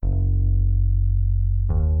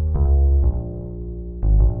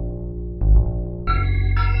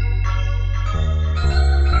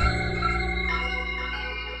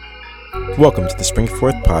Welcome to the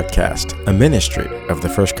Springforth Podcast, a ministry of the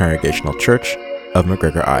First Congregational Church of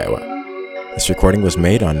McGregor, Iowa. This recording was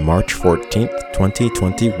made on March 14th,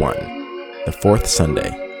 2021, the fourth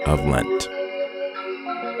Sunday of Lent.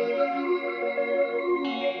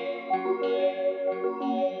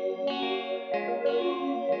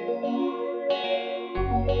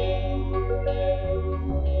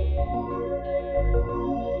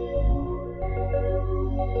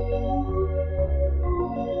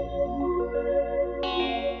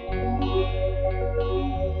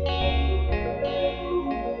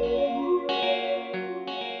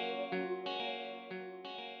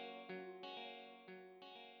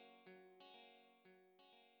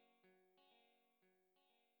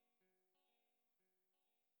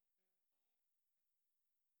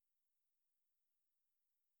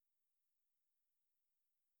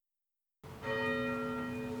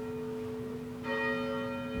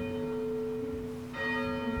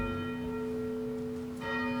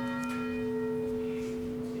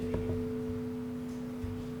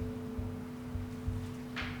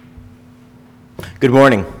 Good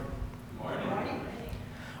morning.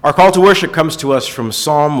 Our call to worship comes to us from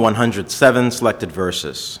Psalm 107, selected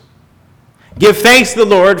verses. Give thanks to the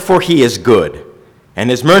Lord, for he is good,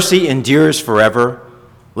 and his mercy endures forever.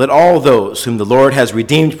 Let all those whom the Lord has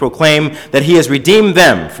redeemed proclaim that he has redeemed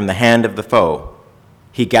them from the hand of the foe.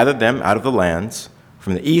 He gathered them out of the lands,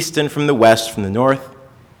 from the east and from the west, from the north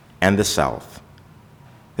and the south.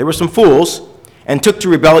 They were some fools, and took to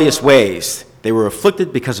rebellious ways. They were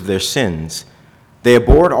afflicted because of their sins. They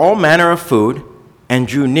abhorred all manner of food and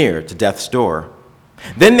drew near to death's door.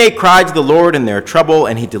 Then they cried to the Lord in their trouble,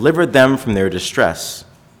 and he delivered them from their distress.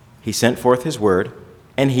 He sent forth his word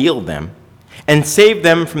and healed them and saved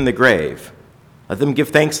them from the grave. Let them give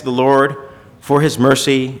thanks to the Lord for his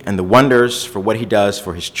mercy and the wonders for what he does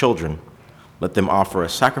for his children. Let them offer a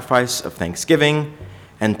sacrifice of thanksgiving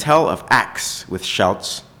and tell of acts with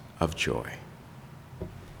shouts of joy.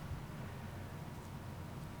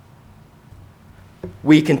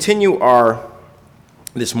 We continue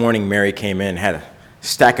this morning Mary came in, had a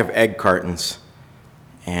stack of egg cartons,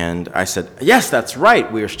 and I said, yes, that's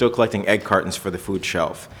right, we are still collecting egg cartons for the food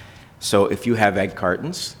shelf. So if you have egg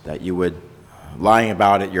cartons that you would, lying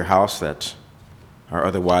about at your house that are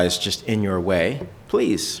otherwise just in your way,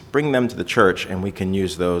 please bring them to the church and we can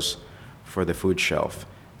use those for the food shelf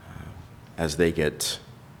as they get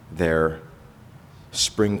their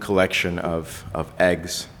spring collection of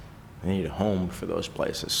eggs. They need a home for those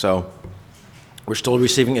places. So we're still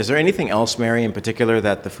receiving. Is there anything else, Mary, in particular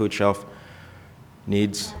that the food shelf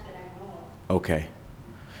needs? Okay.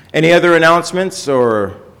 Any other announcements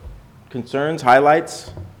or concerns, highlights?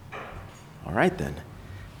 All right, then.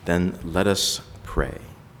 Then let us pray.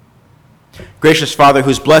 Gracious Father,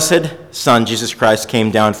 whose blessed Son, Jesus Christ, came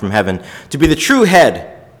down from heaven to be the true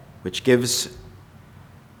head which gives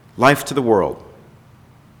life to the world,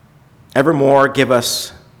 evermore give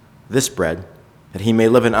us this bread, that he may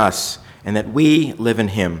live in us, and that we live in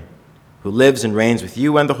him, who lives and reigns with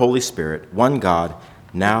you and the Holy Spirit, one God,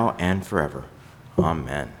 now and forever.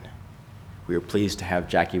 Amen. We are pleased to have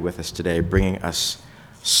Jackie with us today, bringing us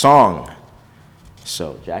song.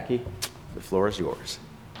 So, Jackie, the floor is yours.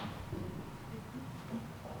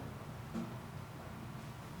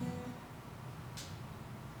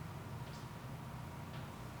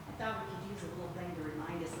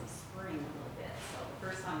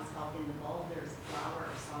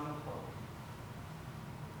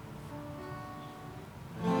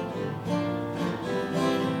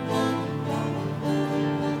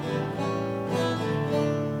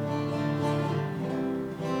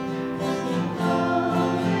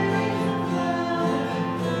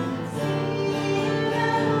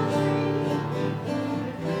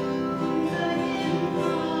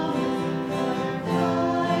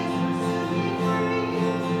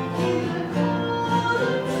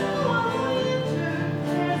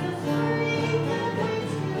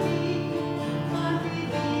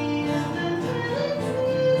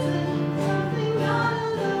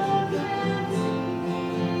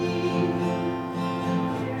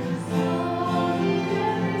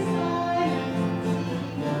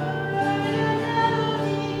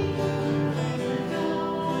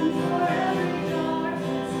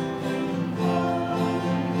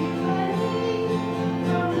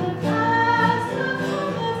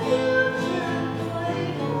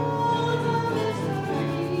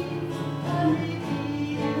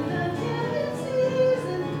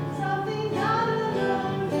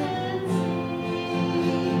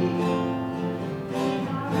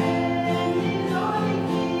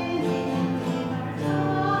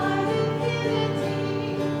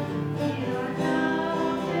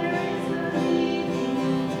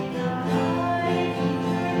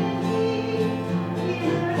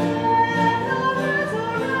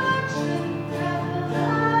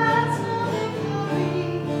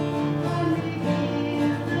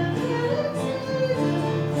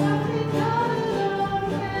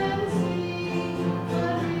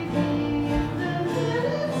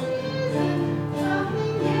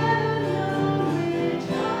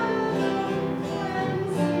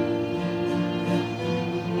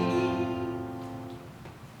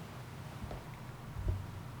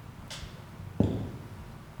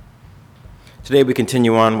 Today we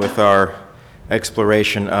continue on with our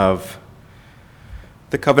exploration of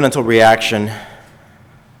the covenantal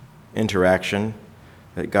interaction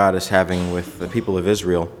that God is having with the people of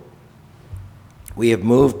Israel. We have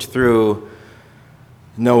moved through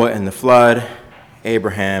Noah and the flood,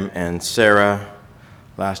 Abraham and Sarah.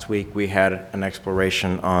 Last week we had an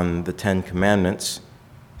exploration on the Ten Commandments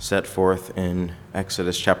set forth in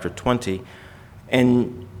Exodus chapter 20.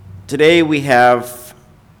 And today we have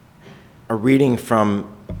a reading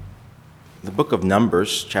from the book of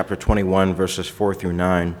Numbers, chapter 21, verses 4 through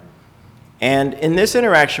 9. And in this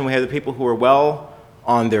interaction, we have the people who are well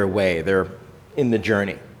on their way. They're in the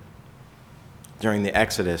journey during the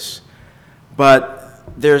Exodus. But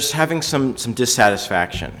there's having some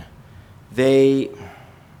dissatisfaction. They're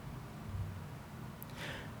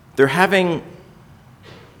having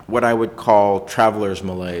what I would call traveler's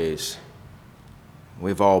malaise.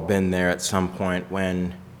 We've all been there at some point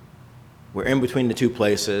when we're in between the two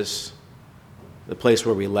places, the place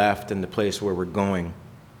where we left and the place where we're going.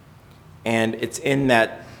 And it's in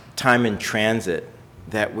that time in transit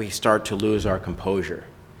that we start to lose our composure.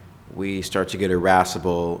 We start to get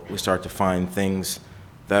irascible. We start to find things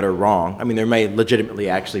that are wrong. I mean, there may legitimately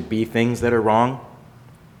actually be things that are wrong,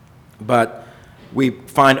 but we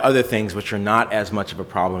find other things which are not as much of a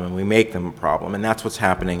problem, and we make them a problem. And that's what's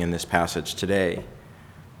happening in this passage today,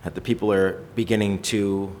 that the people are beginning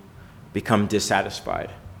to become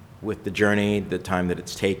dissatisfied with the journey, the time that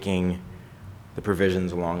it's taking, the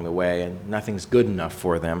provisions along the way, and nothing's good enough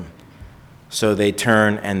for them. So they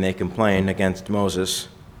turn and they complain against Moses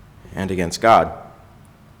and against God.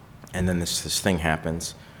 And then this thing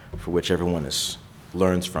happens for which everyone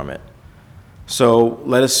learns from it. So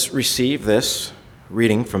let us receive this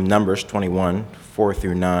reading from Numbers 21, 4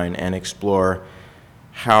 through 9, and explore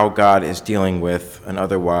how God is dealing with an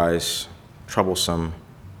otherwise troublesome,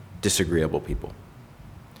 disagreeable people.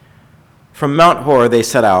 From Mount Hor they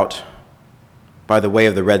set out by the way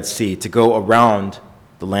of the Red Sea to go around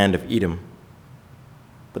the land of Edom.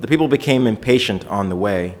 But the people became impatient on the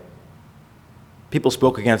way. People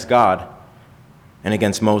spoke against God and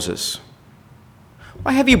against Moses.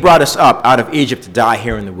 "Why have you brought us up out of Egypt to die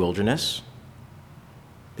here in the wilderness?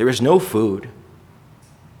 There is no food,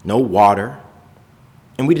 no water,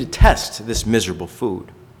 and we detest this miserable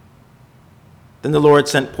food." Then the Lord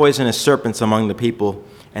sent poisonous serpents among the people,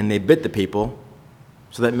 and they bit the people,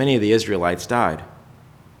 so that many of the Israelites died.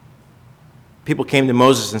 People came to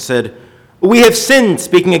Moses and said, "We have sinned,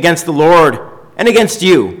 speaking against the Lord and against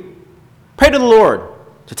you. Pray to the Lord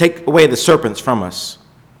to take away the serpents from us."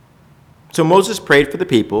 So Moses prayed for the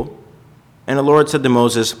people, and the Lord said to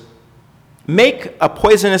Moses, "Make a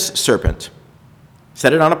poisonous serpent,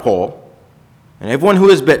 set it on a pole, and everyone who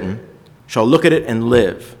is bitten shall look at it and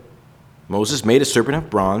live." Moses made a serpent of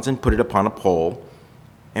bronze and put it upon a pole,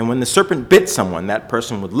 and when the serpent bit someone, that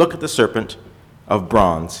person would look at the serpent of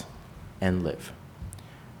bronze and live.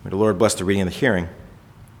 May the Lord bless the reading and the hearing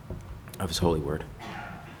of his holy word.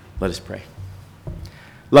 Let us pray.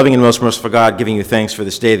 Loving and most merciful God, giving you thanks for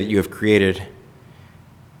this day that you have created,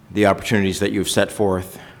 the opportunities that you have set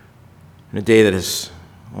forth, and a day that is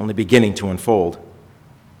only beginning to unfold.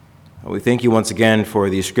 We thank you once again for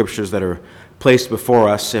these scriptures that are placed before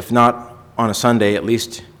us, if not on a Sunday, at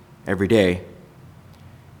least every day.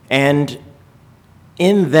 And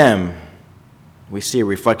in them, we see a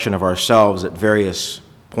reflection of ourselves at various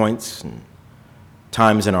points and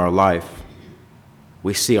times in our life.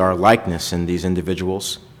 We see our likeness in these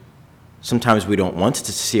individuals. Sometimes we don't want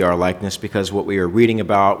to see our likeness because what we are reading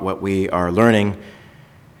about, what we are learning,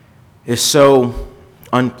 is so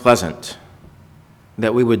unpleasant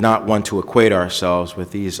that we would not want to equate ourselves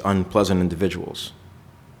with these unpleasant individuals.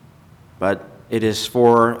 But it is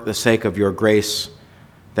for the sake of your grace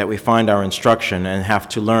that we find our instruction and have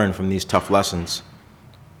to learn from these tough lessons.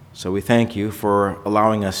 So we thank you for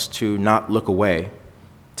allowing us to not look away,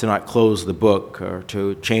 to not close the book or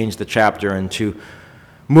to change the chapter and to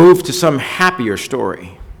move to some happier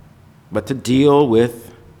story, but to deal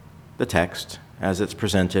with the text as it's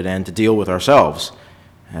presented and to deal with ourselves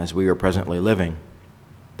as we are presently living.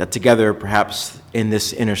 That together, perhaps in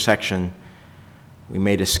this intersection, we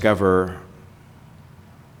may discover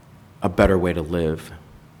a better way to live.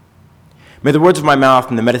 May the words of my mouth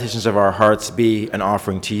and the meditations of our hearts be an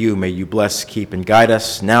offering to you. May you bless, keep, and guide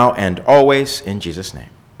us now and always, in Jesus' name.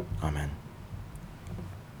 Amen.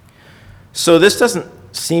 So this doesn't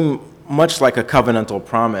seem much like a covenantal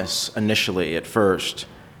promise initially at first,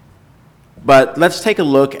 but let's take a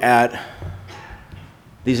look at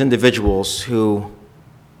these individuals who,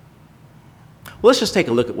 well, let's just take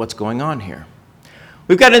a look at what's going on here.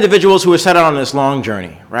 We've got individuals who are set out on this long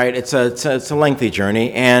journey, right? It's a lengthy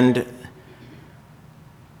journey, and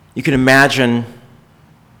you can imagine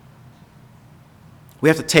we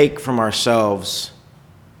have to take from ourselves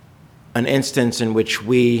an instance in which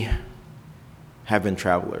we have been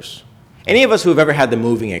travelers. Any of us who have ever had the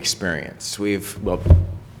moving experience,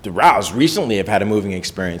 the Rouse recently have had a moving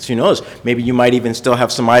experience. Who knows? Maybe you might even still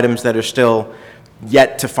have some items that are still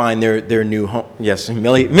yet to find their new home. Yes,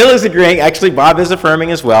 Millie's agreeing. Actually, Bob is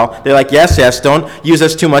affirming as well. They're like, yes, don't use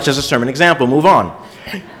us too much as a sermon example. Move on.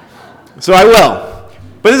 So I will.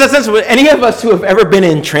 But there's a sense of any of us who have ever been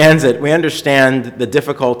in transit, we understand the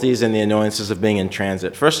difficulties and the annoyances of being in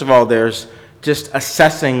transit. First of all, there's just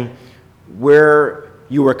assessing where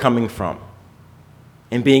you are coming from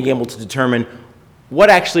and being able to determine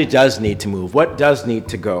what actually does need to move, what does need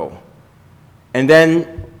to go. And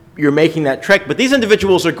then you're making that trek, but these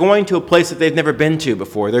individuals are going to a place that they've never been to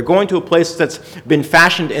before. They're going to a place that's been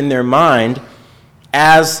fashioned in their mind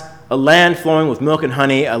as a land flowing with milk and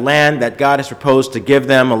honey, a land that God has proposed to give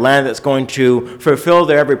them, a land that's going to fulfill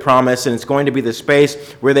their every promise, and it's going to be the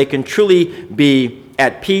space where they can truly be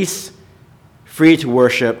at peace, free to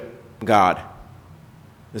worship God,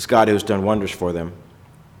 this God who's done wonders for them.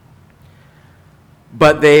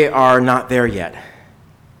 But they are not there yet.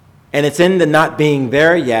 And it's in the not being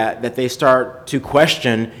there yet that they start to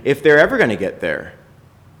question if they're ever going to get there.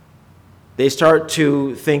 They start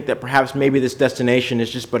to think that perhaps maybe this destination is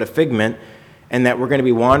just but a figment and that we're going to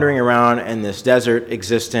be wandering around in this desert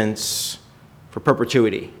existence for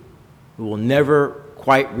perpetuity. We will never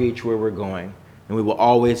quite reach where we're going, and we will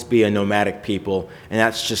always be a nomadic people, and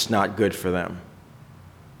that's just not good for them.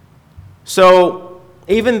 So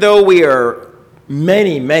even though we are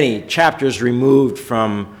many, many chapters removed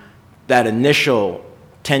from that initial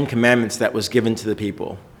 10 Commandments that was given to the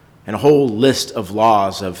people, and a whole list of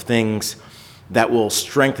laws of things that will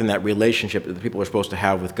strengthen that relationship that the people are supposed to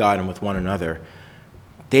have with God and with one another,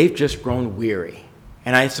 they've just grown weary.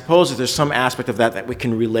 And I suppose that there's some aspect of that we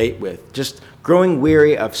can relate with. Just growing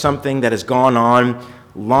weary of something that has gone on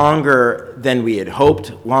longer than we had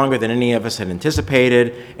hoped, longer than any of us had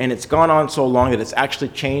anticipated, and it's gone on so long that it's actually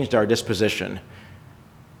changed our disposition.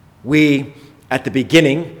 We, at the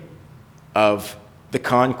beginning of the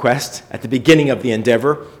conquest, at the beginning of the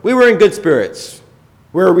endeavor, we were in good spirits.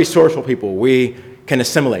 We're a resourceful people. We can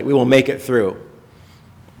assimilate. We will make it through.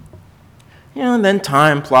 And then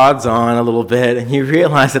time plods on a little bit, and you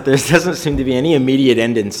realize that there doesn't seem to be any immediate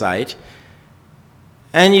end in sight.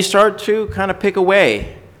 And you start to kind of pick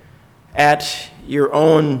away at your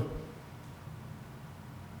own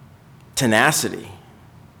tenacity.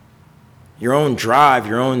 Your own drive,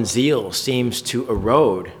 your own zeal seems to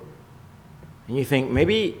erode. And you think,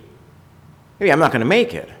 maybe I'm not going to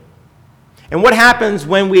make it. And what happens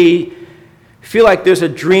when we feel like there's a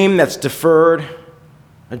dream that's deferred,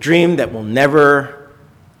 a dream that will never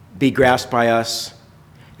be grasped by us,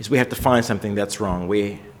 is we have to find something that's wrong.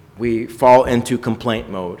 We fall into complaint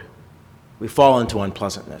mode. We fall into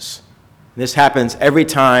unpleasantness. This happens every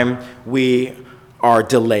time we are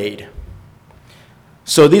delayed.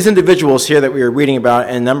 So these individuals here that we are reading about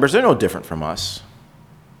in Numbers, they're no different from us.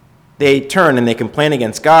 They turn and they complain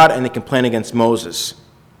against God and they complain against Moses.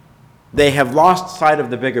 They have lost sight of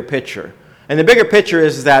the bigger picture. And the bigger picture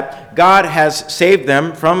is that God has saved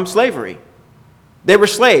them from slavery. They were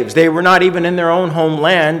slaves. They were not even in their own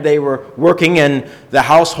homeland. They were working in the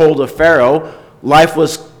household of Pharaoh. Life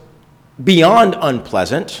was beyond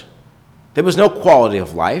unpleasant. There was no quality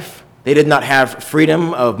of life. They did not have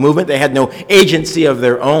freedom of movement. They had no agency of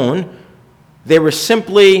their own. They were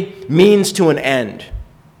simply means to an end.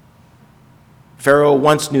 Pharaoh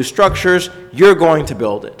wants new structures. You're going to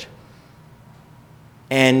build it.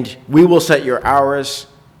 And we will set your hours,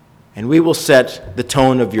 and we will set the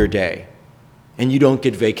tone of your day. And you don't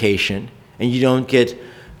get vacation, and you don't get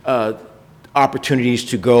opportunities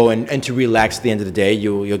to go and to relax at the end of the day.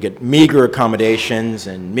 You'll get meager accommodations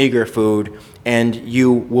and meager food, and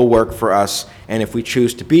you will work for us. And if we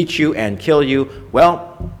choose to beat you and kill you,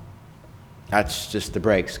 well, that's just the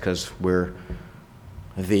breaks, because we're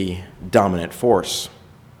the dominant force.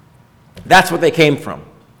 That's what they came from.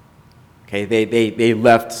 Okay, they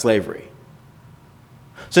left slavery.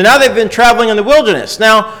 So now they've been traveling in the wilderness.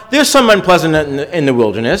 Now, there's some unpleasantness in the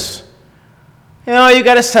wilderness. You know, you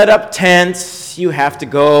got to set up tents. You have to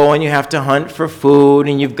go and you have to hunt for food,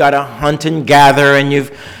 and you've got to hunt and gather, and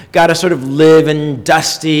you've got to sort of live in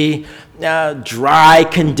dusty, dry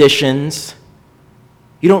conditions.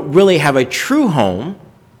 You don't really have a true home.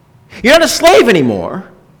 You're not a slave anymore,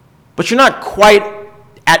 but you're not quite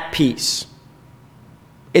at peace.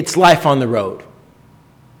 It's life on the road.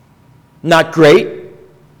 Not great,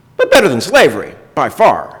 but better than slavery, by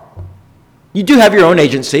far. You do have your own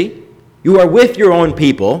agency. You are with your own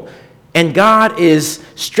people, and God is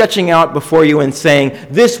stretching out before you and saying,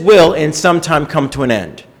 this will in some time come to an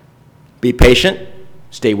end. Be patient,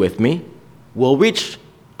 stay with me, we'll reach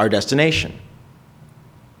our destination.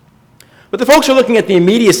 But the folks are looking at the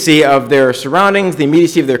immediacy of their surroundings, the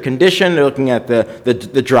immediacy of their condition. They're looking at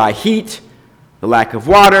the dry heat, the lack of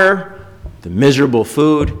water, the miserable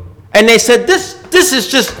food. And they said, this is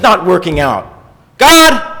just not working out.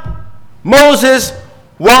 God, Moses,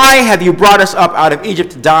 why have you brought us up out of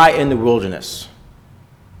Egypt to die in the wilderness?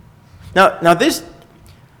 Now this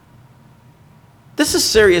is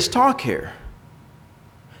serious talk here.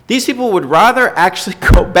 These people would rather actually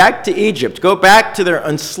go back to Egypt, go back to their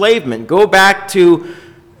enslavement, go back to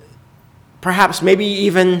perhaps maybe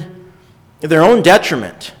even their own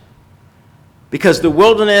detriment. Because the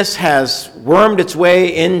wilderness has wormed its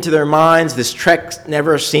way into their minds. This trek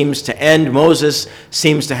never seems to end. Moses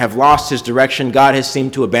seems to have lost his direction. God has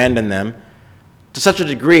seemed to abandon them to such a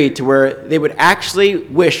degree to where they would actually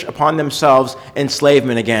wish upon themselves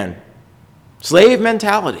enslavement again. Slave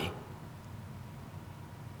mentality.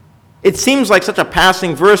 It seems like such a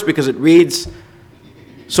passing verse because it reads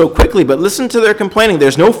so quickly, but listen to their complaining.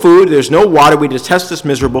 There's no food, there's no water, we detest this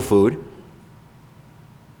miserable food.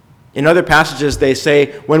 In other passages, they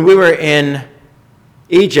say, when we were in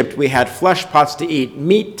Egypt, we had flesh pots to eat,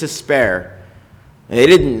 meat to spare. And they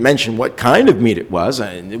didn't mention what kind of meat it was.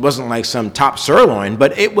 It wasn't like some top sirloin,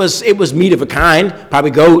 but it was meat of a kind,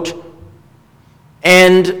 probably goat.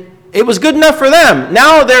 And it was good enough for them.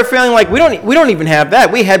 Now they're feeling like we don't even have that.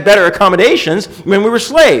 We had better accommodations when we were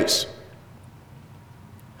slaves.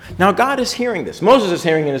 Now God is hearing this. Moses is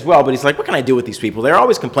hearing it as well, but he's like, what can I do with these people? They're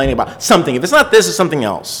always complaining about something. If it's not this, it's something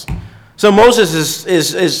else. So Moses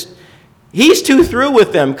he's too through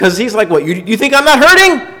with them because he's like, what, you think I'm not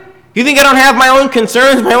hurting? You think I don't have my own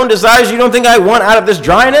concerns, my own desires? You don't think I want out of this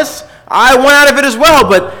dryness? I want out of it as well,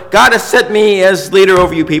 but God has set me as leader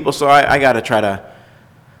over you people, so I have to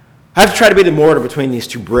try to be the mortar between these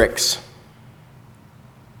two bricks.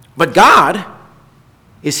 But God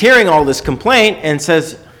is hearing all this complaint and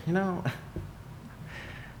says,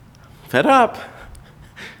 fed up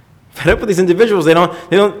with these individuals. They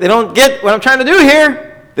don't get what I'm trying to do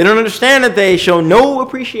here. They don't understand that they show no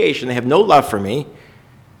appreciation. They have no love for me.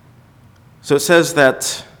 So it says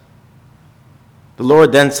that the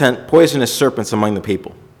Lord then sent poisonous serpents among the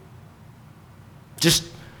people. Just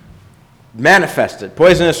manifested.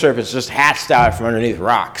 Poisonous serpents just hatched out from underneath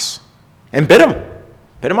rocks and bit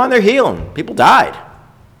them on their heel, and people died.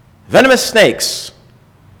 Venomous snakes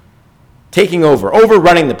taking over,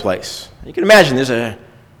 overrunning the place. You can imagine there's a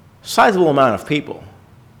sizable amount of people.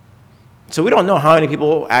 So we don't know how many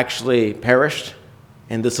people actually perished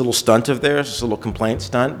in this little stunt of theirs, this little complaint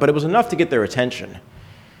stunt, but it was enough to get their attention.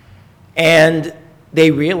 And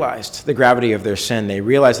they realized the gravity of their sin. They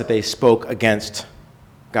realized that they spoke against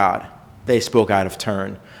God. They spoke out of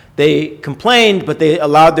turn. They complained, but they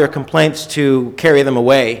allowed their complaints to carry them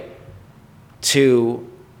away to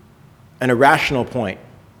an irrational point.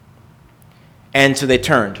 And so they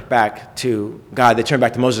turned back to God. They turned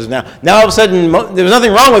back to Moses. Now all of a sudden, there was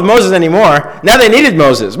nothing wrong with Moses anymore. Now they needed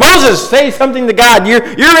Moses. Moses, say something to God. You're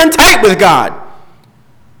in tight with God.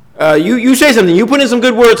 You say something. You put in some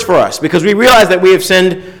good words for us because we realize that we have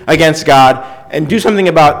sinned against God, and do something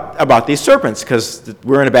about these serpents because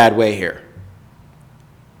we're in a bad way here.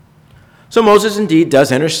 So Moses indeed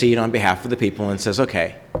does intercede on behalf of the people and says,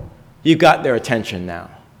 okay, you've got their attention now.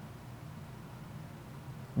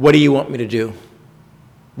 What do you want me to do?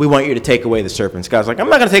 We want you to take away the serpents. God's like, I'm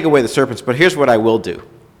not going to take away the serpents, but here's what I will do.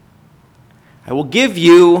 I will give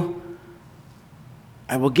you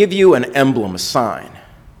an emblem, a sign.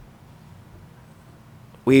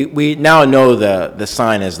 We now know the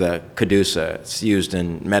sign as the caduceus. It's used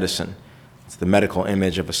in medicine. It's the medical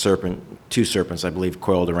image of a serpent, two serpents, I believe,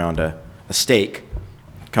 coiled around a stake.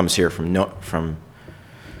 It comes here from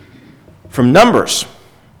Numbers.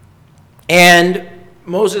 And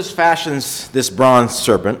Moses fashions this bronze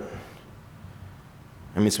serpent.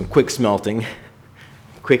 Some quick smelting.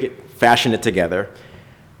 Fashion it together.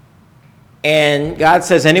 And God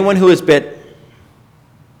says, anyone who is bit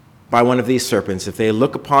by one of these serpents, if they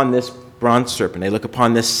look upon this bronze serpent, they look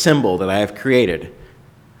upon this symbol that I have created,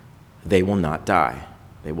 they will not die.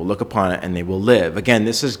 They will look upon it and they will live. Again,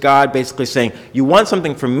 this is God basically saying, you want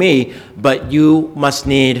something from me, but you must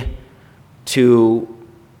need to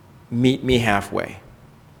meet me halfway.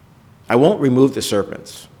 I won't remove the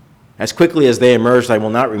serpents. As quickly as they emerged, I will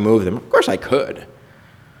not remove them. Of course I could.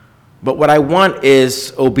 But what I want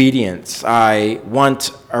is obedience. I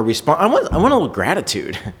want a response. I want a little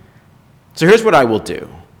gratitude. So here's what I will do.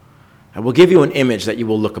 I will give you an image that you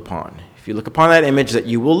will look upon. If you look upon that image, that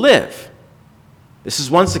you will live. This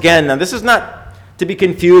is once again, now this is not to be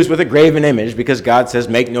confused with a graven image, because God says,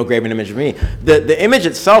 make no graven image of me. The image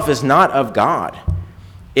itself is not of God.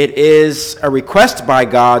 It is a request by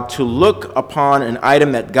God to look upon an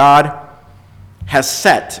item that God has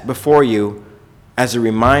set before you as a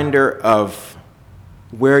reminder of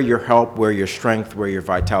where your help, where your strength, where your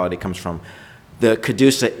vitality comes from. The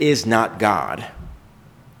Cadusa is not God.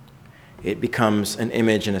 It becomes an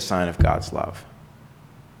image and a sign of God's love.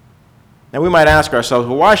 Now we might ask ourselves,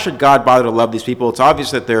 well, why should God bother to love these people? It's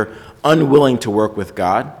obvious that they're unwilling to work with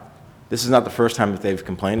God. This is not the first time that they've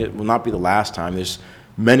complained. It will not be the last time. There's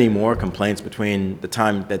many more complaints between the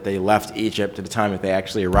time that they left Egypt to the time that they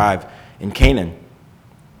actually arrive in Canaan.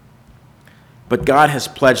 But God has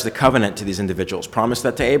pledged the covenant to these individuals, promised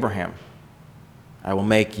that to Abraham. I will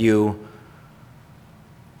make you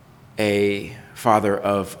a father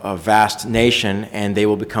of a vast nation, and they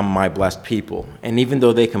will become my blessed people. And even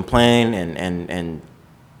though they complain and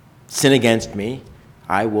sin against me,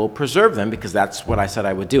 I will preserve them, because that's what I said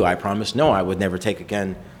I would do. I promised Noah I would never take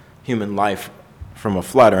again human life from a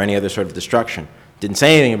flood or any other sort of destruction. Didn't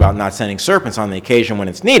say anything about not sending serpents on the occasion when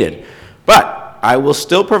it's needed. But I will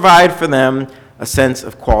still provide for them a sense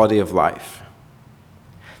of quality of life.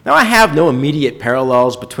 Now, I have no immediate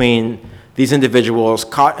parallels between these individuals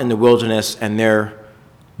caught in the wilderness and their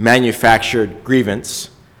manufactured grievance.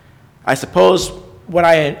 I suppose what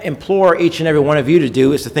I implore each and every one of you to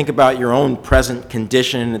do is to think about your own present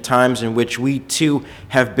condition in the times in which we too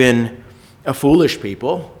have been a foolish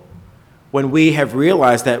people, when we have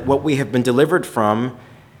realized that what we have been delivered from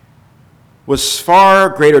was far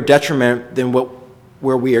greater detriment than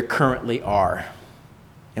where we are currently are.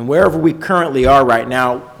 And wherever we currently are right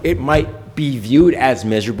now, it might be viewed as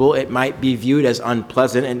miserable, it might be viewed as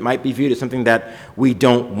unpleasant, it might be viewed as something that we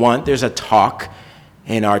don't want. There's a talk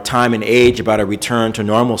in our time and age about a return to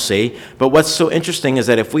normalcy. But what's so interesting is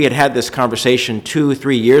that if we had had this conversation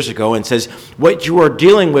 2-3 years ago and says, what you are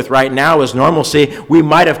dealing with right now is normalcy, we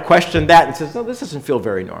might have questioned that and says, no, this doesn't feel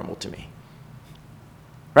very normal to me.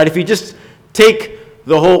 Right? If you just take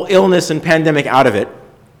the whole illness and pandemic out of it,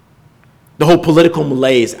 the whole political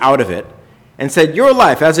malaise out of it, and said, your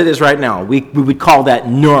life as it is right now, we would call that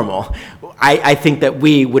normal. I think that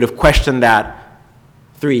we would have questioned that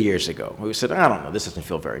 3 years ago. We said, I don't know, this doesn't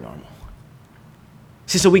feel very normal.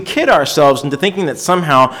 See, so we kid ourselves into thinking that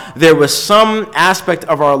somehow there was some aspect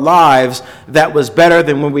of our lives that was better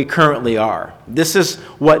than when we currently are. This is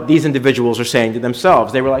what these individuals are saying to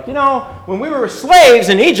themselves. They were like, when we were slaves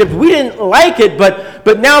in Egypt, we didn't like it,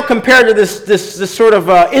 but now compared to this sort of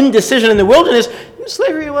indecision in the wilderness,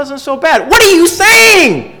 slavery wasn't so bad. What are you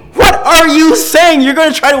saying? What are you saying? You're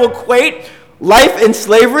going to try to equate life in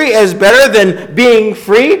slavery as better than being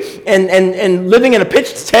free and living in a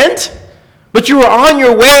pitched tent? But you were on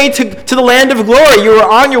your way to the land of glory. You were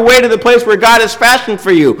on your way to the place where God has fashioned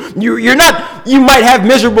for you. You might have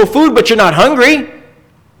miserable food, but you're not hungry.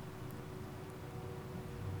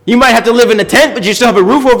 You might have to live in a tent, but you still have a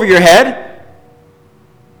roof over your head.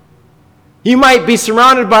 You might be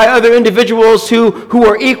surrounded by other individuals who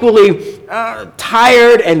are equally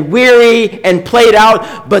tired and weary and played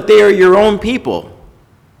out, but they are your own people.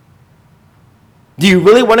 Do you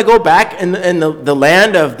really want to go back in the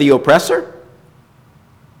land of the oppressor?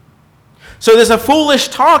 So there's a foolish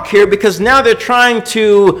talk here, because now they're trying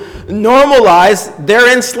to normalize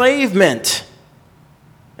their enslavement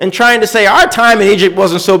and trying to say our time in Egypt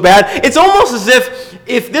wasn't so bad. It's almost as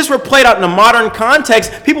if this were played out in a modern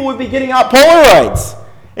context, people would be getting out Polaroids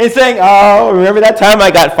and saying, oh, remember that time I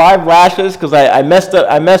got 5 lashes because I messed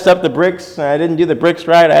up the bricks, and I didn't do the bricks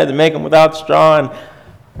right, I had to make them without straw. And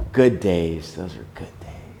good days, those are good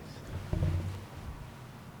days.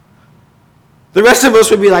 The rest of us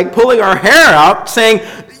would be like pulling our hair out saying,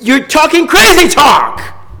 you're talking crazy talk.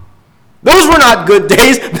 Those were not good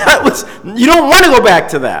days. You don't want to go back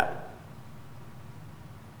to that.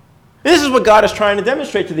 This is what God is trying to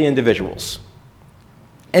demonstrate to the individuals.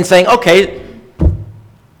 And saying, okay,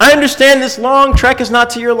 I understand this long trek is not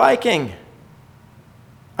to your liking.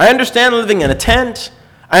 I understand living in a tent.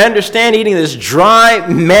 I understand eating this dry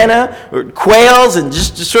manna or quails and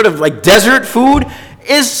just sort of like desert food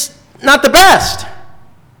is not the best.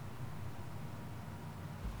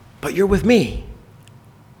 But you're with me.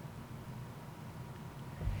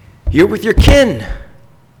 You're with your kin.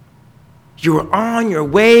 You are on your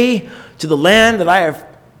way to the land that I have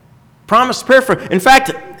promised to prepare for. In fact,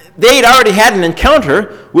 they had already had an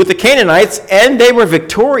encounter with the Canaanites, and they were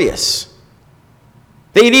victorious.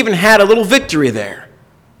 They had even had a little victory there.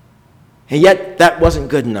 And yet, that wasn't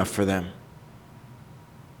good enough for them.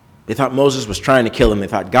 They thought Moses was trying to kill him. They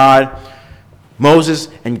thought Moses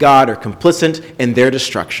and God are complicit in their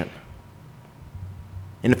destruction.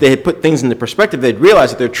 And if they had put things into perspective, they'd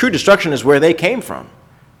realize that their true destruction is where they came from.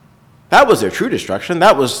 That was their true destruction.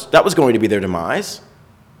 That was going to be their demise.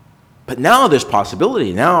 But now there's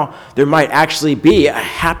possibility. Now there might actually be a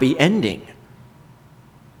happy ending.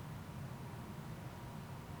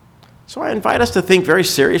 So I invite us to think very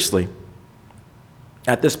seriously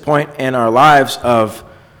at this point in our lives of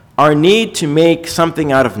our need to make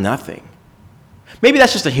something out of nothing. Maybe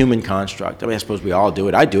that's just a human construct. I mean, I suppose we all do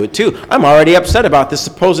it. I do it too. I'm already upset about this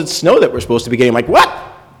supposed snow that we're supposed to be getting. Like, what?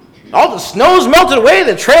 All the snow's melted away.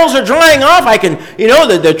 The trails are drying off.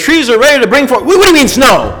 The trees are ready to bring forth. What do you mean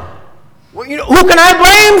snow? Well, who can I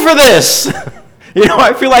blame for this?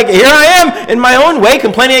 I feel like here I am in my own way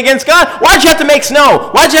complaining against God. Why'd you have to make snow?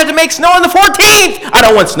 Why'd you have to make snow on the 14th? I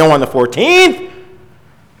don't want snow on the 14th.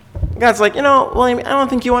 God's like, William, I don't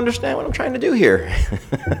think you understand what I'm trying to do here.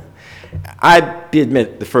 I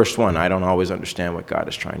admit the first one, I don't always understand what God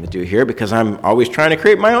is trying to do here because I'm always trying to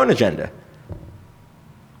create my own agenda.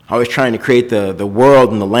 Always trying to create the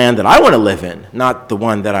world and the land that I want to live in, not the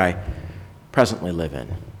one that I presently live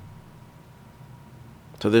in.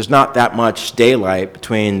 So there's not that much daylight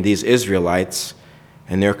between these Israelites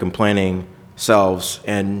and their complaining selves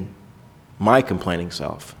and my complaining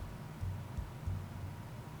self.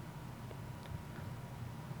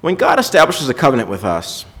 When God establishes a covenant with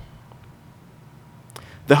us,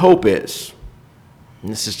 the hope is,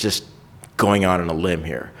 and this is just going out on a limb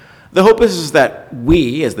here, the hope is that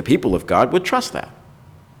we, as the people of God, would trust that.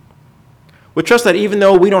 Would trust that even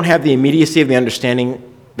though we don't have the immediacy of the understanding,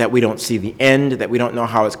 that we don't see the end, that we don't know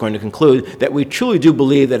how it's going to conclude, that we truly do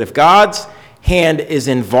believe that if God's hand is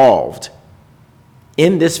involved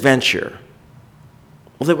in this venture,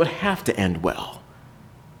 well, it would have to end well.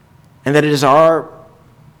 And that it is our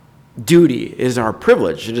duty, it is our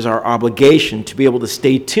privilege, it is our obligation to be able to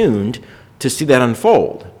stay tuned to see that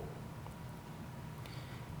unfold.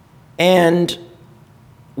 And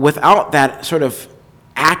without that sort of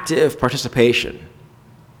active participation,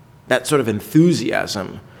 that sort of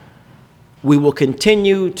enthusiasm, we will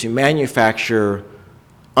continue to manufacture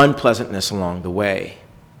unpleasantness along the way.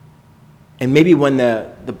 And maybe when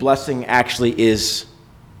the blessing actually is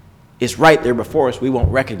right there before us, we won't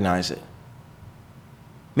recognize it.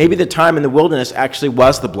 Maybe the time in the wilderness actually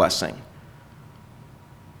was the blessing.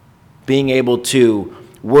 Being able to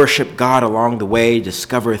worship God along the way,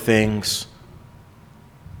 discover things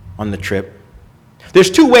on the trip. There's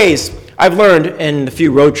two ways I've learned in the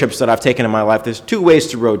few road trips that I've taken in my life. There's two ways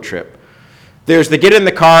to road trip. There's the get in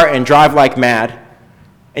the car and drive like mad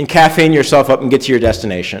and caffeine yourself up and get to your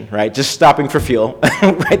destination, right? Just stopping for fuel,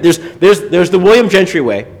 right? There's the William Gentry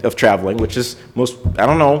way of traveling, which is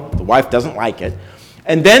the wife doesn't like it.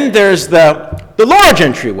 And then there's the Laura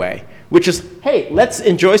Gentry way, which is, hey, let's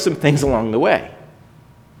enjoy some things along the way.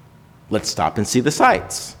 Let's stop and see the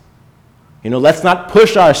sights. Let's not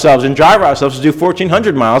push ourselves and drive ourselves to do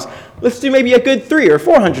 1,400 miles. Let's do maybe a good 300 or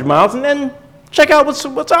 400 miles and then check out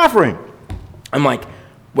what's offering. I'm like,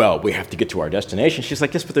 well, we have to get to our destination. She's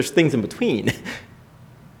like, yes, but there's things in between.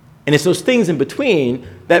 And it's those things in between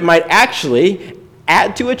that might actually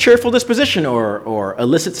add to a cheerful disposition or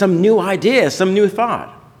elicit some new idea, some new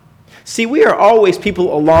thought. See, we are always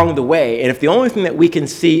people along the way, and if the only thing that we can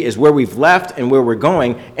see is where we've left and where we're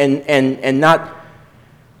going and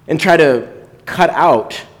try to cut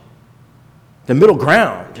out the middle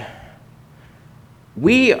ground,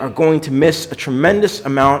 we are going to miss a tremendous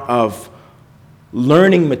amount of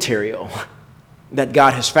learning material that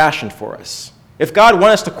God has fashioned for us. If God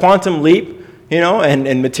wanted us to quantum leap,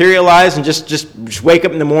 and materialize and just wake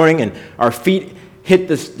up in the morning and our feet hit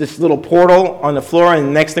this little portal on the floor and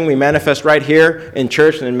the next thing we manifest right here in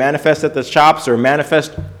church and then manifest at the shops or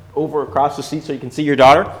manifest over across the seat so you can see your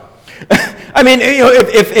daughter. I mean,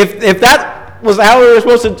 if that was how we were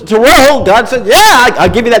supposed to roll, God said, yeah, I'll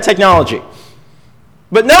give you that technology.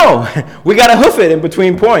 But no, we got to hoof it in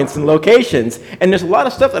between points and locations. And there's a lot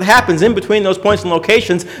of stuff that happens in between those points and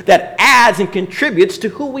locations that adds and contributes to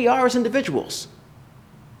who we are as individuals.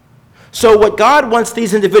 So what God wants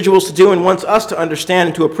these individuals to do and wants us to understand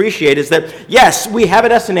and to appreciate is that, yes, we have a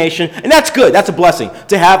destination, and that's good. That's a blessing.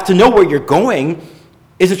 To know where you're going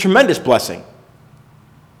is a tremendous blessing.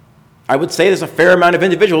 I would say there's a fair amount of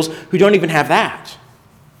individuals who don't even have that.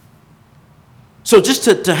 So just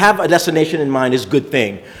to have a destination in mind is a good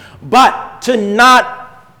thing. But to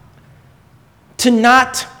not,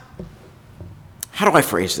 how do I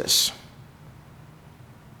phrase this?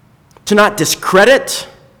 To not discredit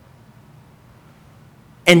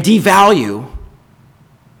and devalue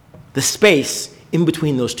the space in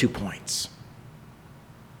between those 2 points.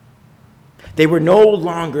 They were no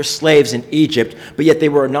longer slaves in Egypt, but yet they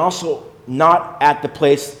were also not at the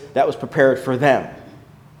place that was prepared for them.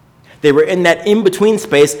 They were in that in-between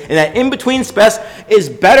space, and that in-between space is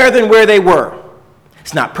better than where they were.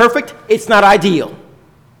 It's not perfect, it's not ideal,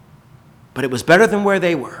 but it was better than where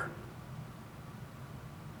they were.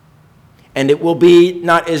 And it will be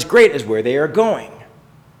not as great as where they are going.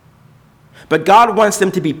 But God wants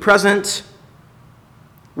them to be present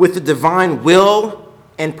with the divine will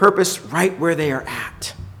and purpose right where they are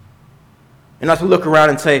at. And not to look around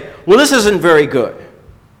and say, well, this isn't very good.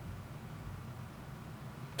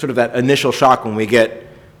 Sort of that initial shock when we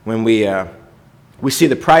see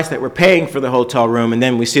the price that we're paying for the hotel room, and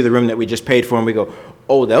then we see the room that we just paid for, and we go,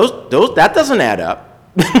 oh, that doesn't add up.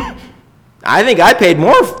 I think I paid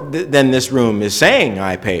more than this room is saying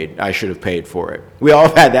I should have paid for it. We all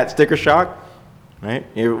have had that sticker shock, right?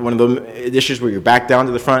 You're one of the issues where you're back down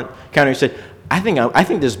to the front counter and you say, I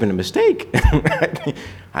think there's been a mistake.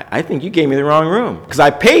 I think you gave me the wrong room because I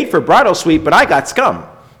paid for bridal suite, but I got scum.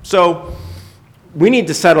 So we need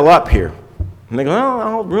to settle up here. And they go, well,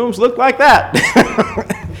 all rooms look like that.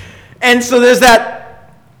 And so there's that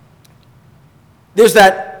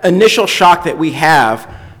initial shock that we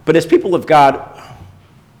have. But as people of God,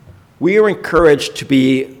 we are encouraged to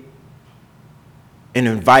be and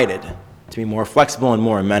invited to be more flexible and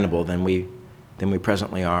more amenable than we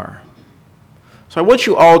presently are. So I want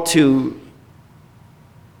you all to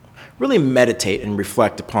really meditate and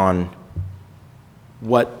reflect upon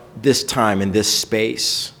what this time and this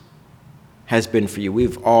space has been for you.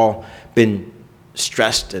 We've all been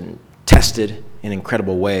stressed and tested in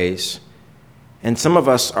incredible ways. And some of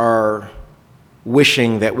us are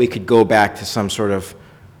wishing that we could go back to some sort of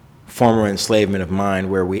former enslavement of mind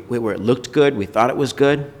where it looked good, we thought it was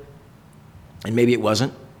good, and maybe it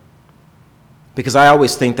wasn't. Because I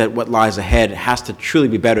always think that what lies ahead has to truly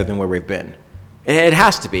be better than where we've been. It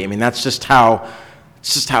has to be. I mean, that's just how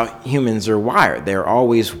humans are wired. They're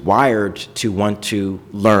always wired to want to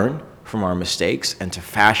learn from our mistakes and to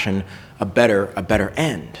fashion a better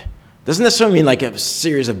end. Doesn't necessarily mean like a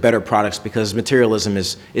series of better products because materialism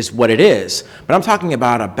is what it is. But I'm talking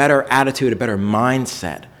about a better attitude, a better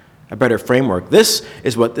mindset, a better framework. This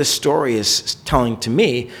is what this story is telling to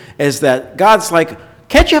me, is that God's like,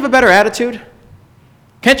 can't you have a better attitude?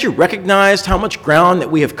 Can't you recognize how much ground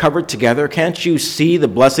that we have covered together? Can't you see the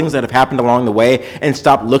blessings that have happened along the way and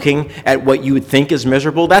stop looking at what you would think is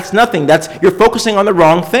miserable? That's nothing. You're focusing on the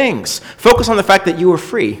wrong things. Focus on the fact that you are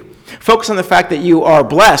free. Focus on the fact that you are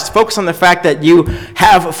blessed. Focus on the fact that you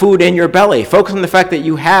have food in your belly. Focus on the fact that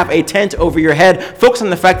you have a tent over your head. Focus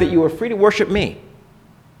on the fact that you are free to worship me.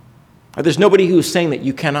 There's nobody who is saying that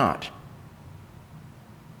you cannot.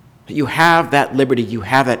 You have that liberty. You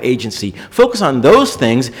have that agency. Focus on those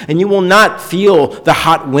things, and you will not feel the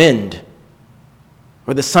hot wind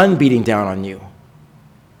or the sun beating down on you.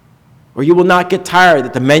 Or you will not get tired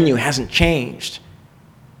that the menu hasn't changed.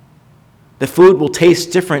 The food will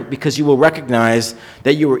taste different because you will recognize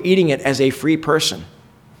that you are eating it as a free person.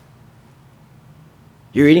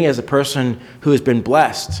 You're eating as a person who has been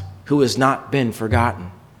blessed, who has not been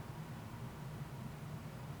forgotten.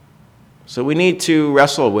 So we need to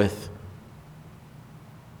wrestle with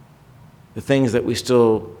the things that we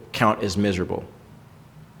still count as miserable,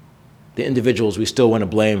 the individuals we still want to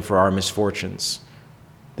blame for our misfortunes,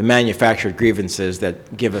 the manufactured grievances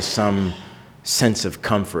that give us some sense of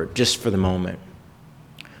comfort just for the moment.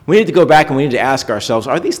 We need to go back and we need to ask ourselves,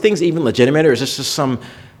 are these things even legitimate, or is this just some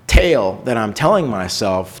tale that I'm telling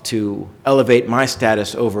myself to elevate my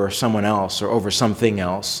status over someone else or over something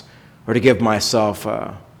else, or to give myself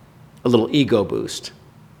a little ego boost?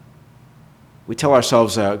 We tell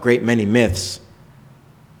ourselves a great many myths,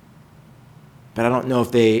 but I don't know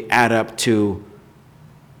if they add up to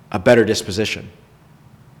a better disposition,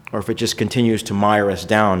 or if it just continues to mire us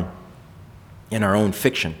down in our own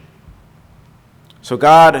fiction. So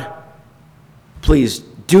God, please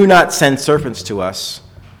do not send serpents to us,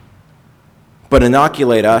 but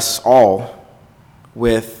inoculate us all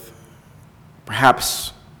with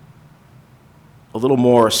perhaps a little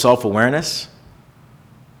more self-awareness,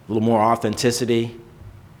 a little more authenticity,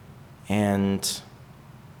 and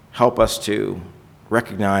help us to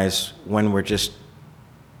recognize when we're just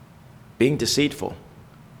being deceitful,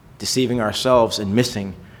 deceiving ourselves and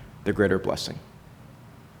missing the greater blessing.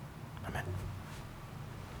 Amen.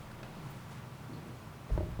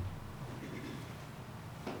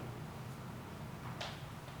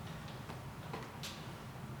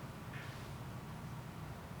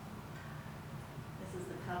 This is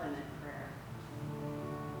the covenant prayer.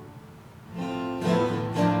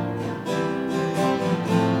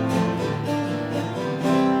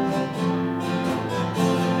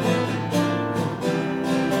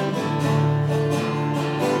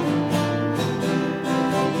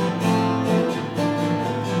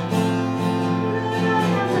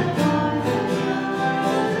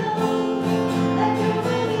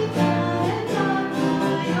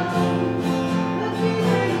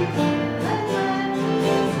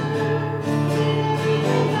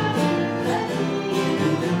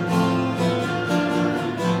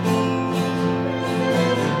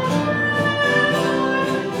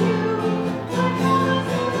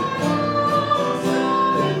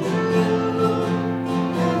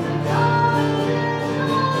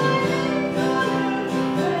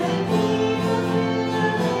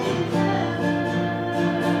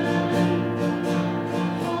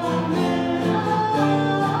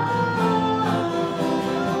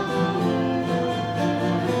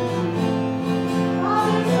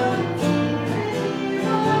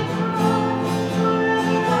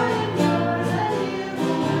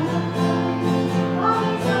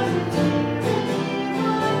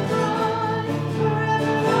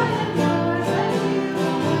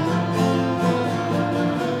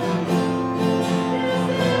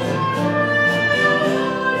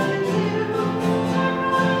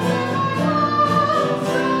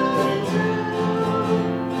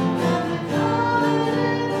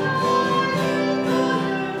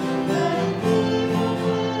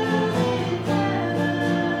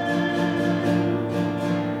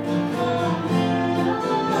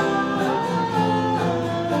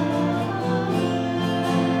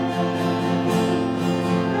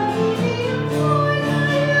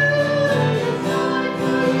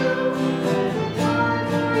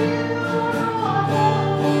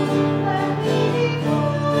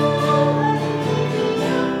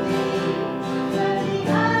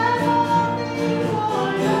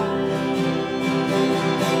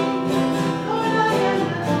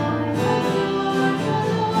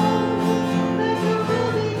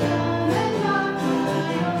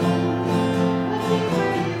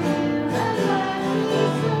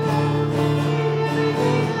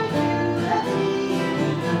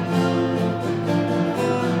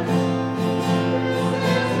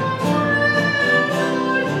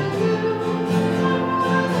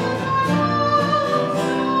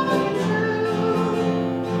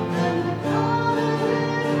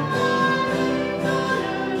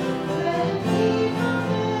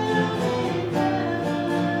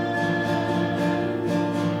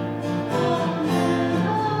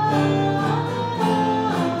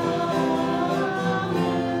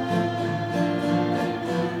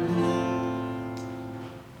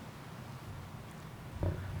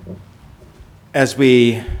 As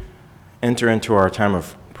we enter into our time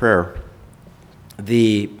of prayer,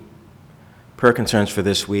 the prayer concerns for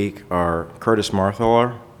this week are Curtis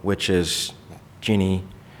Marthaler, which is Jeannie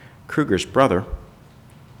Kruger's brother,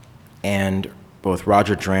 and both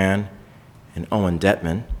Roger Dran and Owen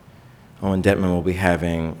Detman. Owen Detman will be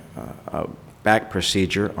having a back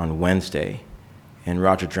procedure on Wednesday, and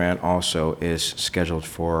Roger Dran also is scheduled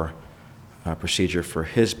for a procedure for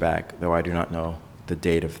his back, though I do not know the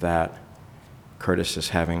date of that. Curtis is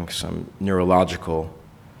having some neurological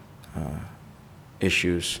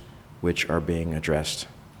issues which are being addressed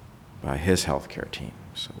by his healthcare team.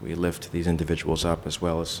 So we lift these individuals up as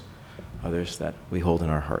well as others that we hold in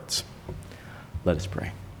our hearts. Let us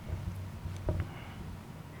pray.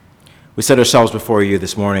 We set ourselves before you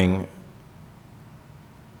this morning,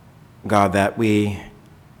 God, that we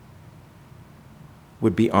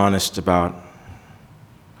would be honest about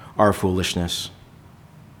our foolishness.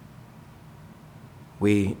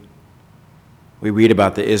 We read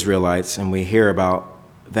about the Israelites and we hear about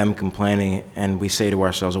them complaining, and we say to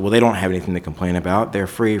ourselves, well, they don't have anything to complain about. They're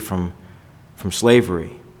free from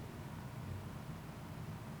slavery.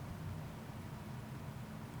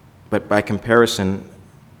 But by comparison,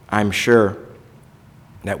 I'm sure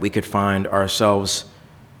that we could find ourselves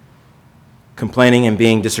complaining and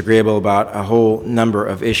being disagreeable about a whole number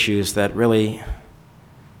of issues that really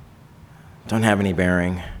don't have any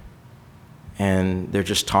bearing, and they're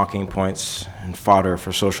just talking points and fodder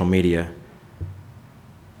for social media.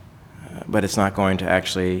 But it's not going to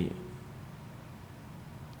actually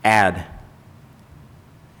add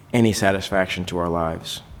any satisfaction to our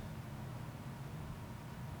lives.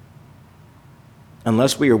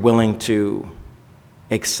 Unless we are willing to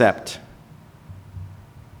accept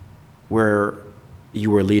where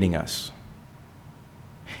you are leading us.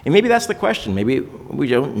 And maybe that's the question. Maybe we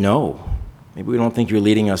don't know. Maybe we don't think you're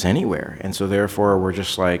leading us anywhere. And so therefore we're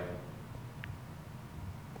just like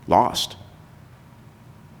lost.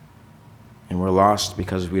 And we're lost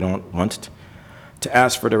because we don't want to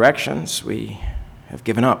ask for directions. We have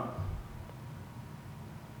given up.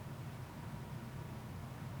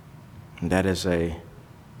 And that is a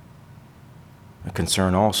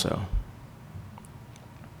concern also.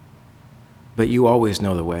 But you always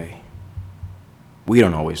know the way. We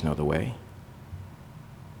don't always know the way.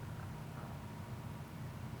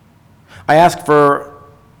 I ask for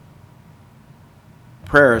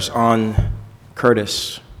prayers on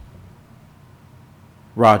Curtis,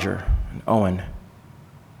 Roger, and Owen,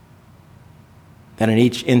 that in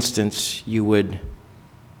each instance you would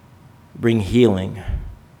bring healing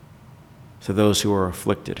to those who are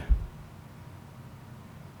afflicted.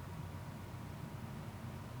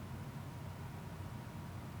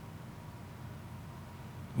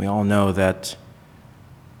 We all know that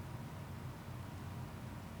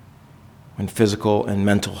when physical and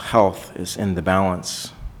mental health is in the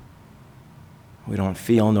balance, we don't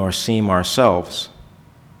feel nor seem ourselves.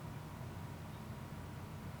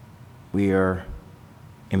 We are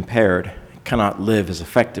impaired, cannot live as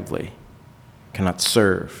effectively, cannot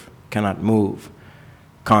serve, cannot move,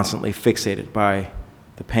 constantly fixated by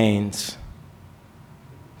the pains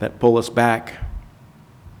that pull us back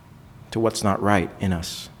to what's not right in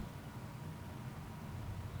us.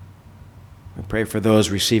 We pray for those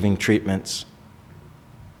receiving treatments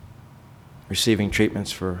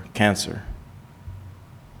for cancer.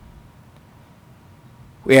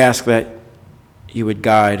 We ask that you would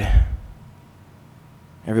guide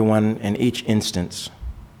everyone in each instance,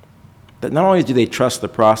 that not only do they trust the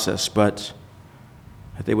process, but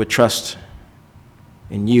that they would trust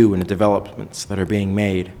in you and the developments that are being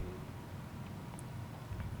made.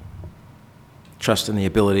 Trust in the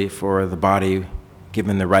ability for the body,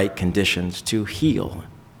 given the right conditions, to heal,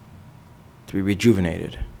 to be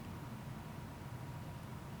rejuvenated.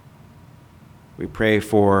 We pray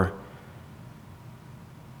for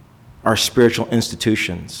our spiritual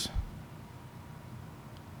institutions,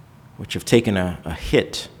 which have taken a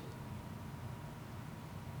hit.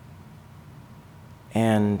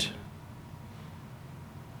 And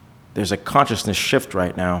there's a consciousness shift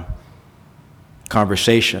right now,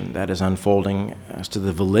 conversation that is unfolding as to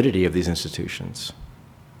the validity of these institutions.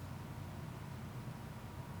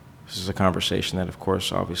 This is a conversation that, of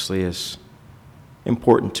course, obviously is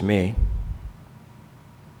important to me.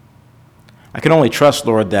 I can only trust,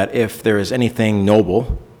 Lord, that if there is anything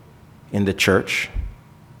noble in the church,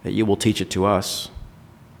 that you will teach it to us.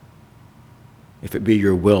 If it be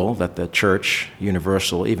your will that the church,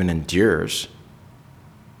 universal, even endures,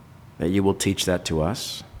 that you will teach that to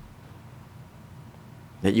us.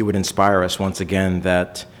 That you would inspire us once again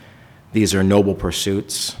that these are noble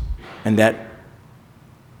pursuits, and that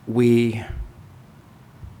we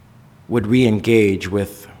would re-engage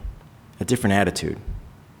with a different attitude.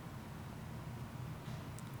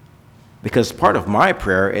 Because part of my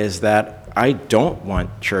prayer is that I don't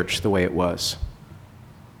want church the way it was.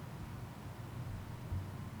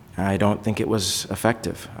 I don't think it was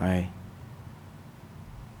effective. I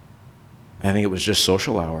think it was just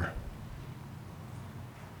social hour.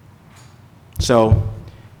 So,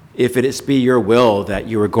 if it is be your will that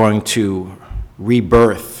you are going to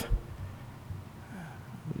rebirth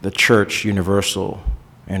the Church Universal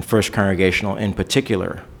and First Congregational in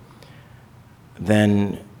particular,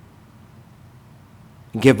 then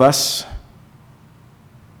give us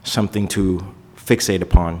something to fixate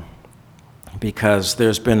upon, because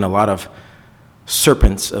there's been a lot of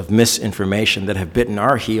serpents of misinformation that have bitten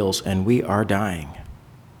our heels, and we are dying.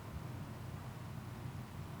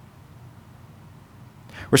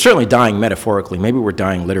 We're certainly dying metaphorically. Maybe we're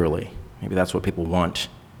dying literally. Maybe that's what people want.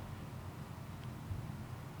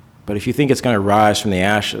 But if you think it's going to rise from the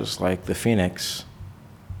ashes like the phoenix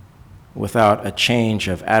without a change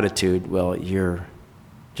of attitude, well, you're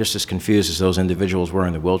just as confused as those individuals were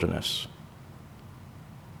in the wilderness.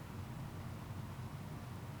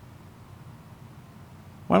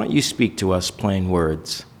 Why don't you speak to us plain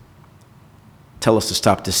words? Tell us to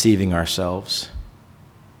stop deceiving ourselves.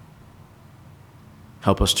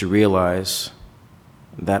 Help us to realize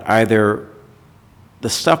that either the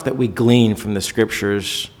stuff that we glean from the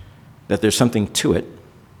scriptures, that there's something to it,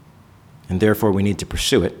 and therefore we need to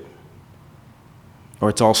pursue it, or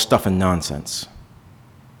it's all stuff and nonsense.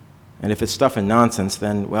 And if it's stuff and nonsense,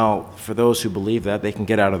 then, well, for those who believe that, they can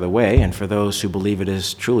get out of the way, and for those who believe it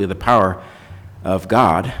is truly the power of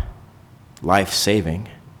God, life-saving,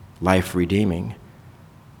 life-redeeming,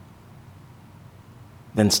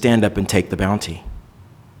 then stand up and take the bounty.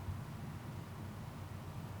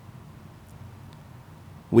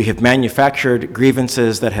 We have manufactured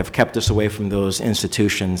grievances that have kept us away from those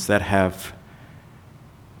institutions that have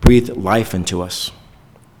breathed life into us.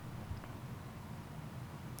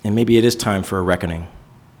 And maybe it is time for a reckoning.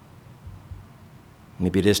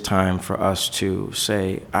 Maybe it is time for us to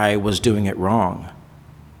say, I was doing it wrong.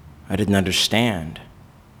 I didn't understand.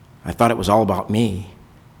 I thought it was all about me.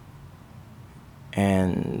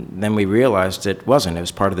 And then we realized it wasn't. It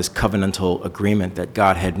was part of this covenantal agreement that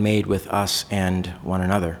God had made with us and one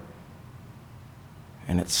another.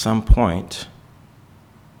 And at some point,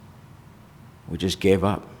 we just gave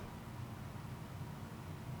up.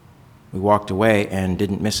 We walked away and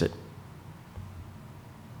didn't miss it.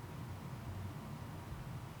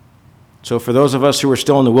 So for those of us who are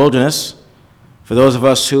still in the wilderness, for those of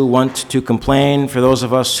us who want to complain, for those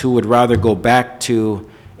of us who would rather go back to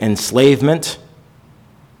enslavement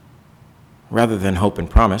rather than hope and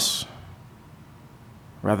promise,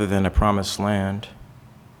 rather than a promised land,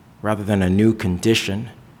 rather than a new condition,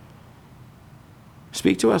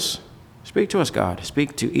 speak to us. Speak to us, God.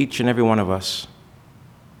 Speak to each and every one of us.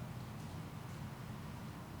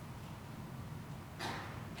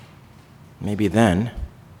 Maybe then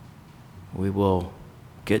we will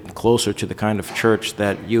get closer to the kind of church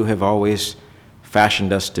that you have always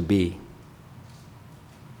fashioned us to be.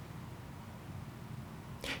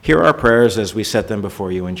 Hear our prayers as we set them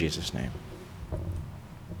before you in Jesus' name.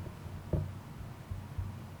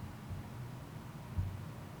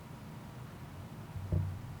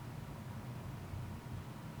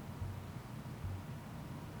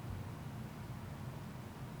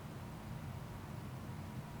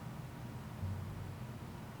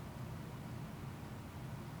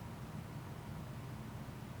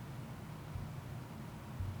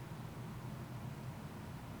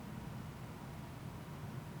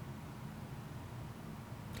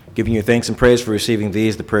 Giving you thanks and praise for receiving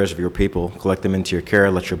these, the prayers of your people. Collect them into your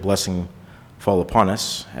care. Let your blessing fall upon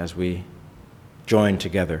us as we join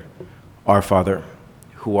together. Our Father,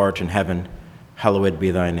 who art in heaven, hallowed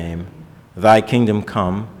be thy name. Thy kingdom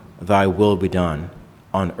come, thy will be done,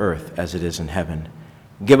 on earth as it is in heaven.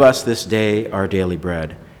 Give us this day our daily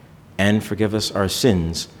bread, and forgive us our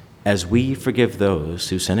sins as we forgive those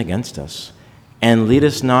who sin against us. And lead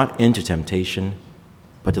us not into temptation,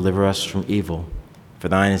 but deliver us from evil. For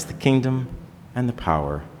thine is the kingdom, and the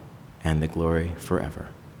power, and the glory forever.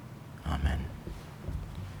 Amen.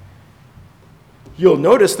 You'll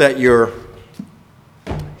notice that your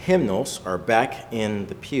hymnals are back in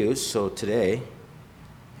the pews, so today,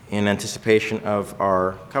 in anticipation of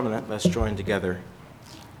our covenant, let's join together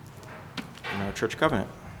in our church covenant,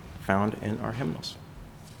 found in our hymnals.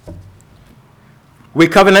 We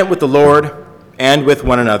covenant with the Lord and with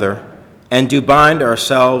one another, and do bind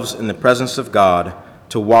ourselves in the presence of God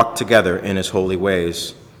to walk together in his holy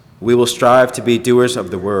ways. We will strive to be doers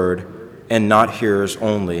of the word and not hearers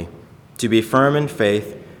only, to be firm in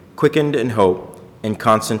faith, quickened in hope, and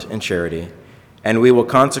constant in charity. And we will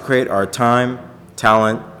consecrate our time,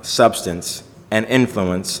 talent, substance, and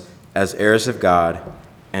influence as heirs of God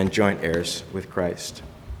and joint heirs with Christ.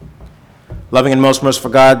 Loving and most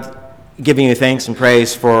merciful God, giving you thanks and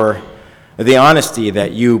praise for the honesty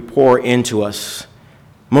that you pour into us.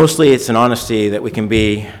 Mostly it's an honesty that we can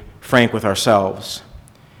be frank with ourselves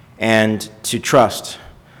and to trust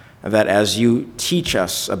that as you teach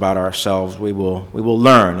us about ourselves, we will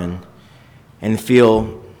learn and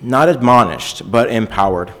feel not admonished, but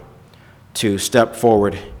empowered to step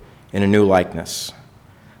forward in a new likeness.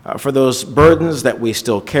 For those burdens that we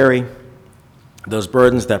still carry, those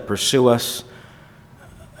burdens that pursue us,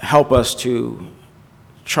 help us to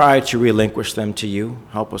try to relinquish them to you.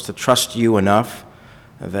 Help us to trust you enough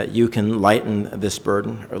that you can lighten this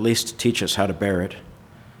burden, or at least teach us how to bear it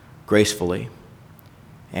gracefully.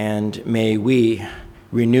 And may we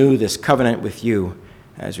renew this covenant with you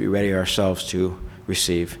as we ready ourselves to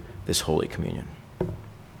receive this Holy Communion.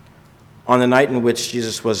 On the night in which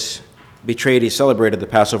Jesus was betrayed, he celebrated the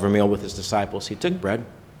Passover meal with his disciples. He took bread,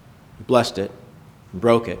 blessed it, and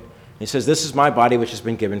broke it. And he says, "This is my body which has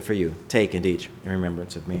been given for you. Take and eat in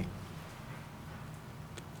remembrance of me."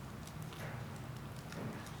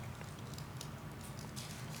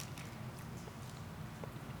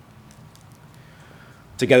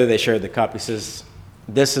 Together they shared the cup. He says,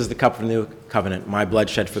 "This is the cup of the new covenant, my blood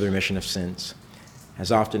shed for the remission of sins.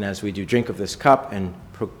 As often as we do drink of this cup and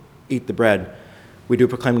eat the bread, we do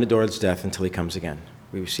proclaim the Lord's death until he comes again."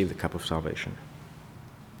 We receive the cup of salvation.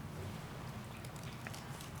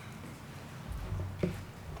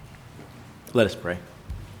 Let us pray.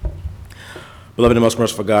 Beloved and most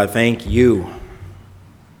merciful God, thank you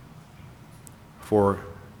for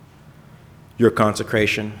your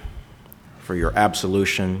consecration, for your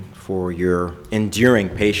absolution, for your enduring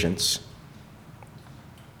patience.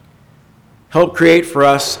 Help create for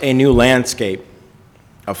us a new landscape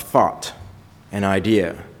of thought and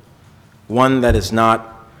idea, one that is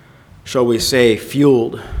not, shall we say,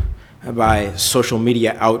 fueled by social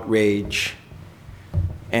media outrage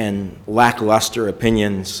and lackluster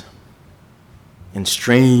opinions and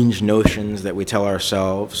strange notions that we tell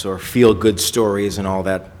ourselves, or feel-good stories and all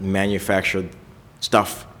that manufactured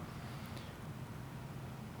stuff.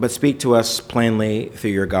 But speak to us plainly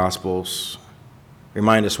through your Gospels.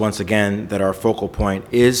 Remind us once again that our focal point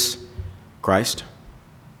is Christ,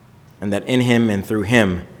 and that in him and through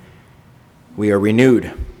him we are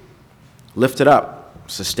renewed, lifted up,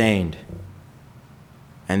 sustained,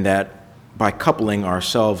 and that by coupling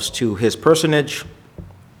ourselves to his personage,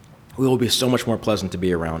 we will be so much more pleasant to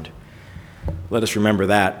be around. Let us remember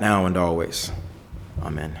that now and always.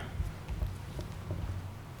 Amen.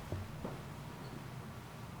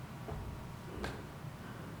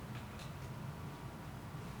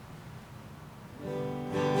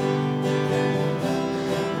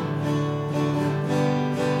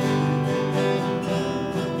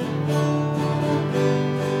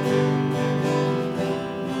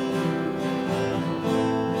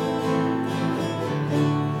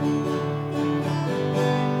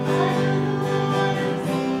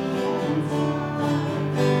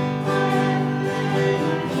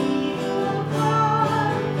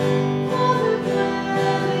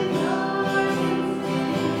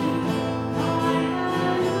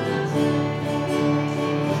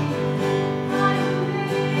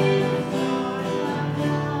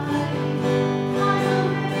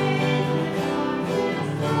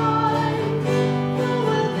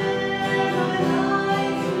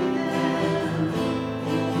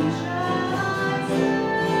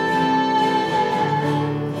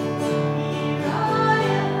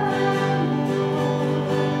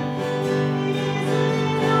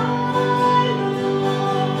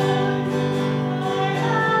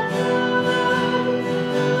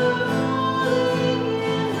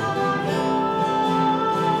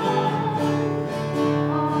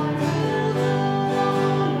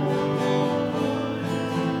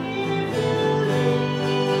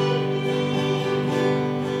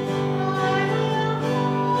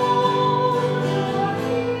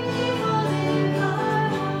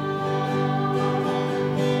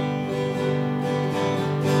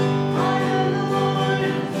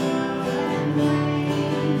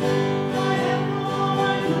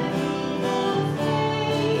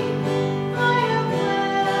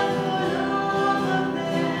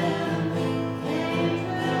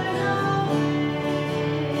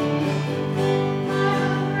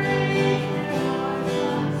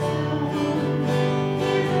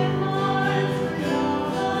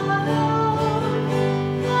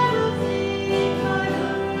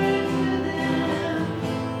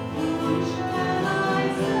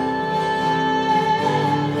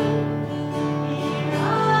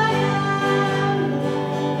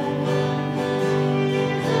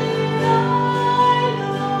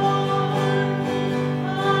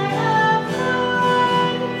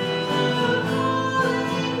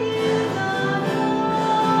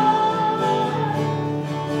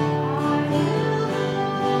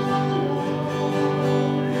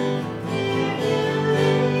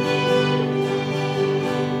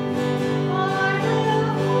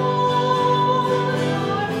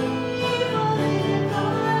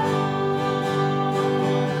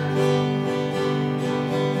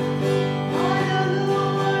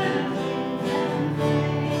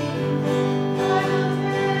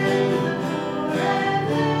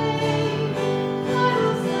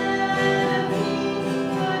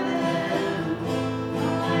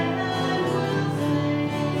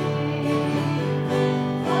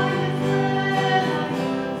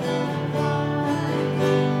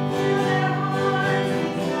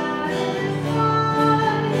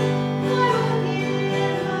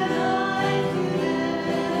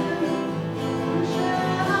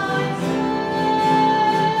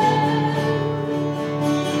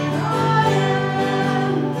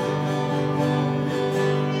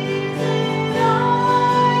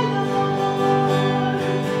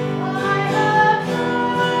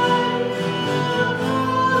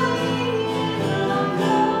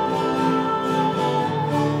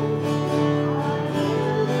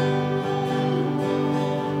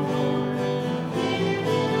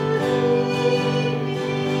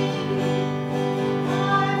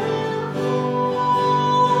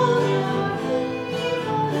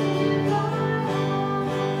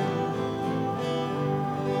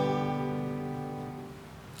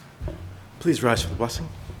 Please rise for the blessing.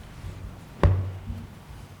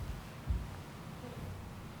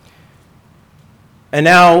 And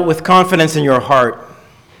now, with confidence in your heart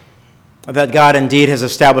that God indeed has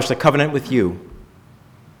established a covenant with you,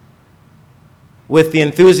 with the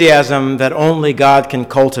enthusiasm that only God can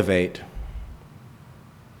cultivate,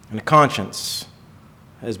 and a conscience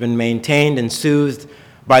has been maintained and soothed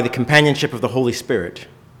by the companionship of the Holy Spirit,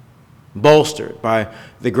 bolstered by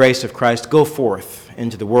the grace of Christ, go forth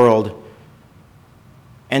into the world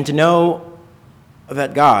and to know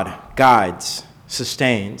that God guides,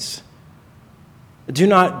 sustains. Do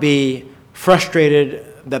not be frustrated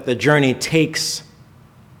that the journey takes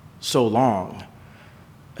so long.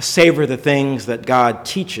 Savor the things that God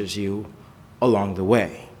teaches you along the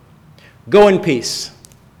way. Go in peace.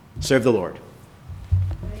 Serve the Lord.